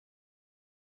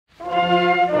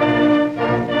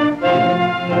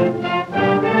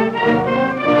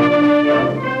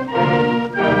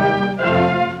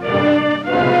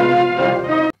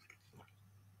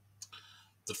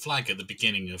flag at the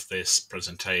beginning of this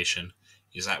presentation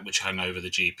is that which hung over the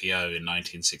GPO in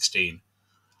 1916.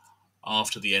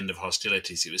 After the end of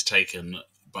hostilities, it was taken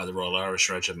by the Royal Irish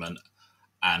Regiment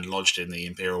and lodged in the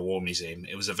Imperial War Museum.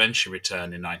 It was eventually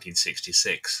returned in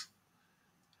 1966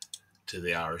 to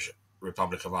the Irish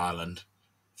Republic of Ireland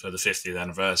for the 50th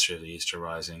anniversary of the Easter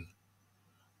Rising.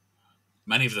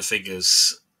 Many of the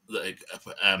figures that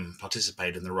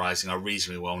participated in the Rising are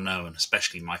reasonably well known,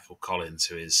 especially Michael Collins,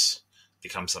 who has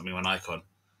become something of an icon.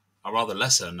 A rather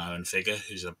lesser known figure,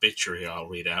 whose obituary I'll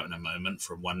read out in a moment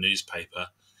from one newspaper,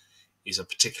 is of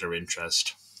particular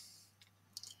interest.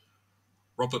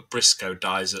 Robert Briscoe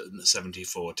dies at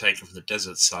 74, taken from the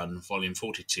Desert Sun, volume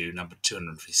 42, number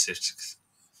 256,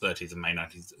 30th of May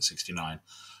 1969.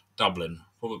 Dublin.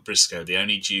 Robert Briscoe, the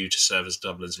only Jew to serve as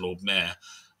Dublin's Lord Mayor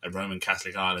and Roman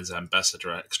Catholic Ireland's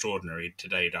Ambassador Extraordinary,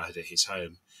 today died at his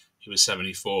home. He was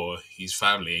 74. His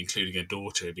family, including a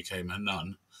daughter who became a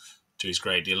nun, to his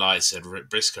great delight, said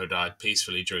Briscoe died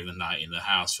peacefully during the night in the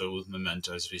house filled with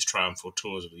mementos of his triumphal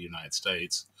tours of the United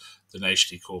States, the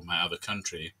nation he called my other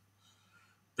country.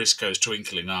 Briscoe's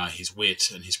twinkling eye, his wit,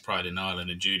 and his pride in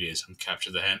Ireland and Judaism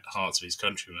captured the hearts of his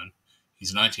countrymen.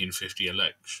 His 1950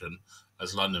 election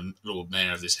as London Lord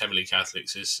Mayor of this heavily Catholic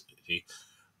city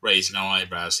raised no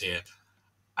eyebrows here.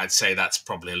 I'd say that's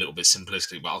probably a little bit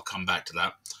simplistic, but I'll come back to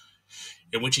that.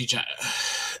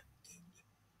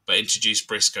 But introduced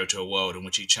Briscoe to a world in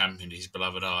which he championed his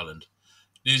beloved Ireland.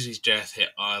 News of his death hit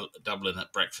Dublin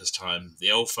at breakfast time.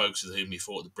 The old folks with whom he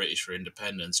fought the British for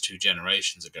independence 2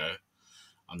 generations ago,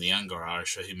 and the younger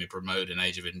Irish for whom he promoted an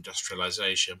age of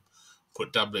industrialisation,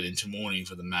 put Dublin into mourning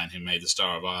for the man who made the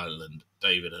Star of Ireland,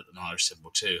 David, an Irish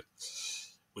symbol too,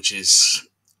 which is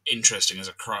interesting as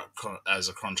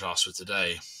a contrast with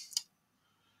today.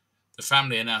 The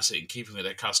family announced that in keeping with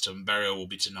their custom, burial will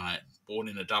be tonight. Born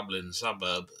in a Dublin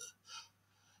suburb,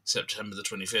 September the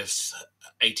 25th,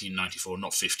 1894,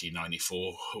 not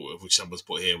 1594, which someone's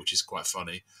put here, which is quite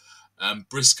funny.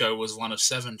 Briscoe was one of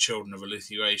 7 children of a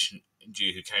Lithuanian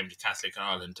Jew who came to Catholic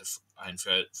Ireland to find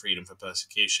freedom from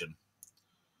persecution.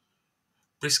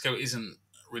 Briscoe isn't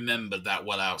remembered that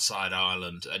well outside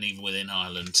Ireland, and even within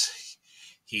Ireland,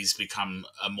 he's become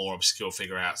a more obscure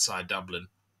figure outside Dublin.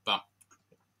 But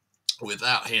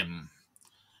without him,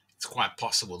 it's quite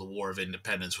possible the War of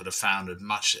Independence would have foundered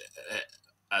much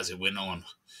as it went on.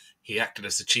 He acted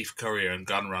as the chief courier and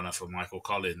gun runner for Michael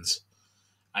Collins,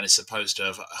 and is supposed to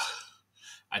have,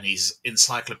 and his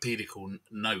encyclopedical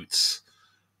notes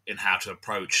in how to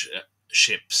approach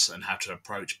ships and how to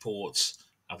approach ports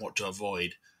and what to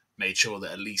avoid made sure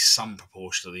that at least some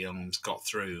proportion of the arms got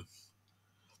through.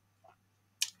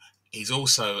 He's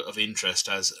also of interest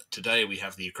as today we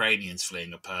have the Ukrainians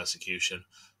fleeing a persecution,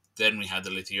 then we had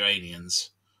the Lithuanians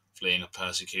fleeing a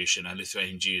persecution, and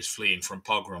Lithuanian Jews fleeing from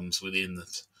pogroms within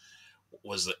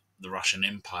the Russian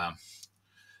Empire.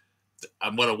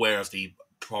 I'm well aware of the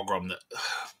pogrom that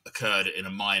occurred in a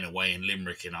minor way in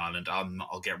Limerick in Ireland.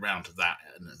 I'll get round to that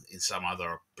in some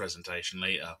other presentation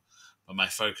later, but my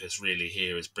focus really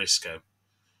here is Briscoe.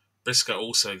 Briscoe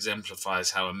also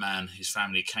exemplifies how a man whose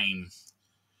family came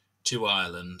to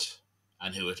Ireland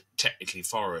and who were technically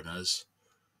foreigners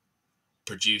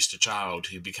produced a child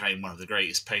who became one of the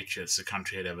greatest patriots the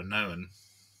country had ever known.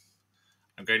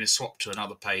 I'm going to swap to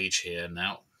another page here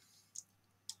now.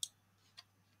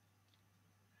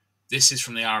 This is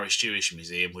from the Irish Jewish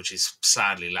Museum, which is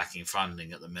sadly lacking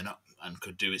funding at the minute and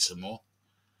could do with some more.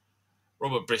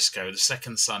 Robert Briscoe, the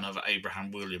second son of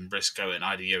Abraham William Briscoe and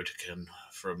Ida Jotikin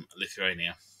from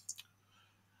Lithuania.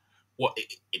 What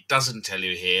it doesn't tell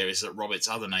you here is that Robert's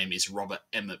other name is Robert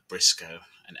Emmet Briscoe,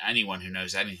 and anyone who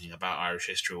knows anything about Irish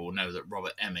history will know that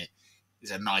Robert Emmet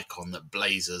is an icon that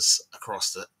blazes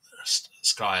across the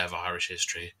sky of Irish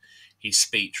history. His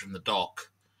speech from the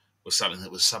dock was something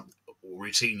that was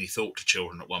routinely thought to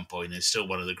children at one point, and is still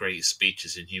one of the greatest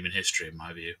speeches in human history, in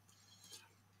my view.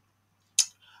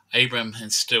 Abraham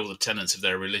instilled the tenets of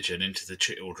their religion into the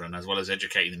children, as well as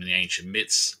educating them in the ancient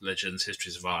myths, legends,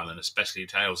 histories of Ireland, especially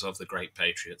tales of the great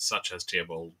patriots such as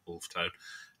Theobald Wolfetone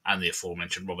and the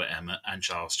aforementioned Robert Emmet and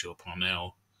Charles Stewart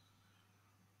Parnell.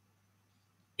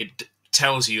 It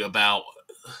tells you about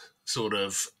sort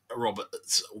of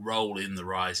Robert's role in the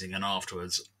Rising and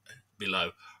afterwards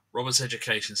below. Robert's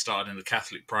education started in the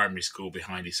Catholic primary school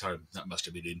behind his home. That must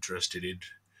have been interested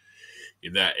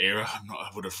in that era.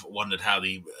 I would have wondered how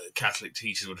the Catholic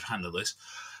teachers would have handled this.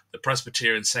 The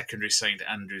Presbyterian Secondary St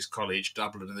Andrew's College,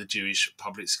 Dublin, and the Jewish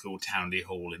public school Townley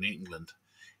Hall in England.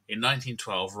 In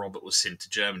 1912, Robert was sent to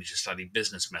Germany to study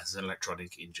business methods and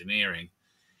electronic engineering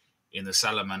in the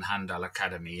Salomon Handel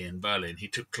Academy in Berlin. He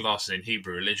took classes in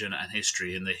Hebrew religion and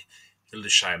history in the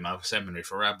Hildesheimer Seminary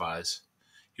for rabbis.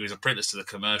 He was apprenticed to the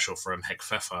commercial firm Heck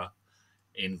Pfeffer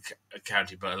in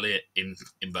County Berlin, in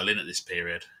Berlin at this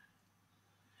period.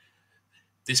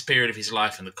 This period of his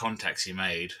life and the contacts he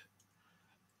made,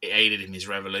 it aided in his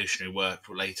revolutionary work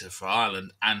later for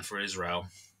Ireland and for Israel.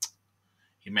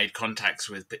 He made contacts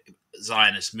with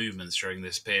Zionist movements during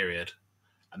this period,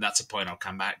 and that's a point I'll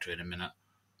come back to in a minute.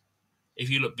 If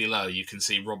you look below, you can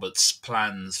see Robert's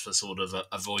plans for sort of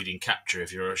avoiding capture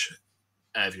if you're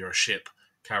a ship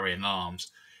carrying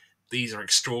arms. These are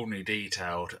extraordinarily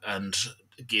detailed and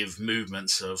give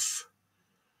movements of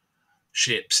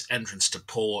ships, entrance to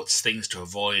ports, things to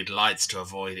avoid, lights to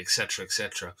avoid, etc.,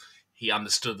 etc. He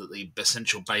understood that the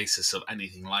essential basis of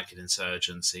anything like an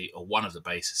insurgency, or one of the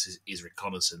bases, is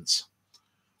reconnaissance.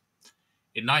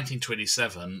 In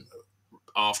 1927,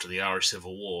 after the Irish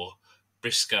Civil War,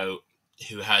 Briscoe,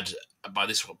 who had by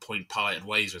this point parted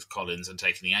ways with Collins and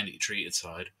taken the anti-treaty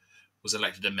side, was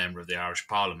elected a member of the Irish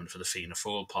Parliament for the Fianna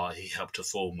Fáil party he helped to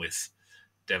form with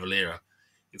De Valera.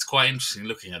 It's quite interesting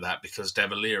looking at that because De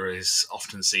Valera is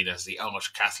often seen as the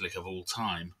arch Catholic of all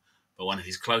time, but one of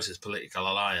his closest political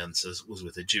alliances was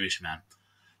with a Jewish man.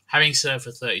 Having served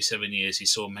for 37 years, he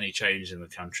saw many changes in the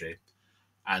country,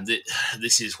 and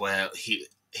this is where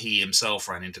he himself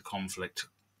ran into conflict.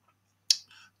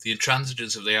 The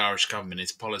intransigence of the Irish government,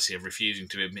 its policy of refusing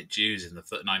to admit Jews in the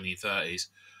 1930s,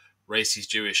 raised his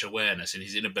Jewish awareness, and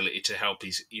his inability to help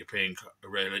his European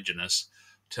religionists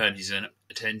turned his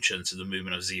attention to the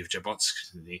movement of Zeev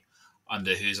Jabotinsky,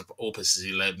 under whose auspices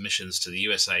he led missions to the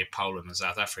USA, Poland, and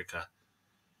South Africa.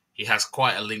 He has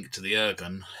quite a link to the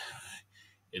Irgun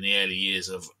in the early years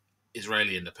of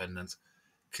Israeli independence.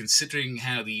 Considering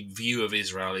how the view of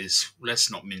Israel is,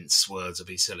 let's not mince words or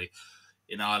be silly,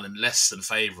 in Ireland less than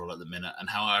favourable at the minute, and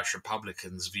how Irish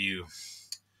Republicans view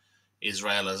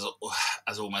Israel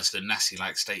as almost a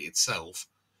Nazi-like state itself,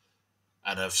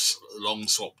 and have long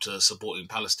swapped to supporting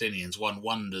Palestinians, one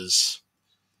wonders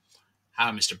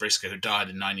how Mr. Briscoe, who died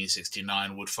in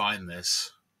 1969, would find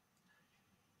this.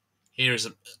 Here is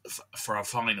for our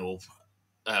final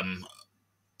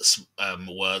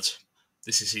words.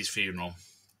 This is his funeral,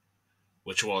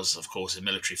 which was, of course, a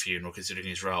military funeral, considering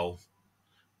his role,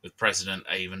 with President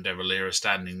Avon de Valera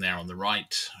standing there on the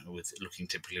right, with looking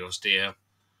typically austere.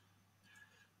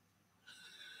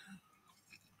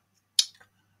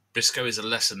 Briscoe is a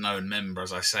lesser-known member,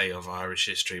 as I say, of Irish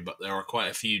history, but there are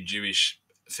quite a few Jewish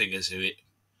figures who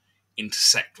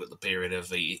intersect with the period of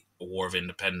the War of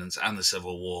Independence and the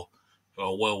Civil War, who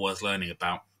are well worth learning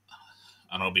about,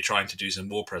 and I'll be trying to do some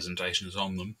more presentations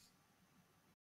on them.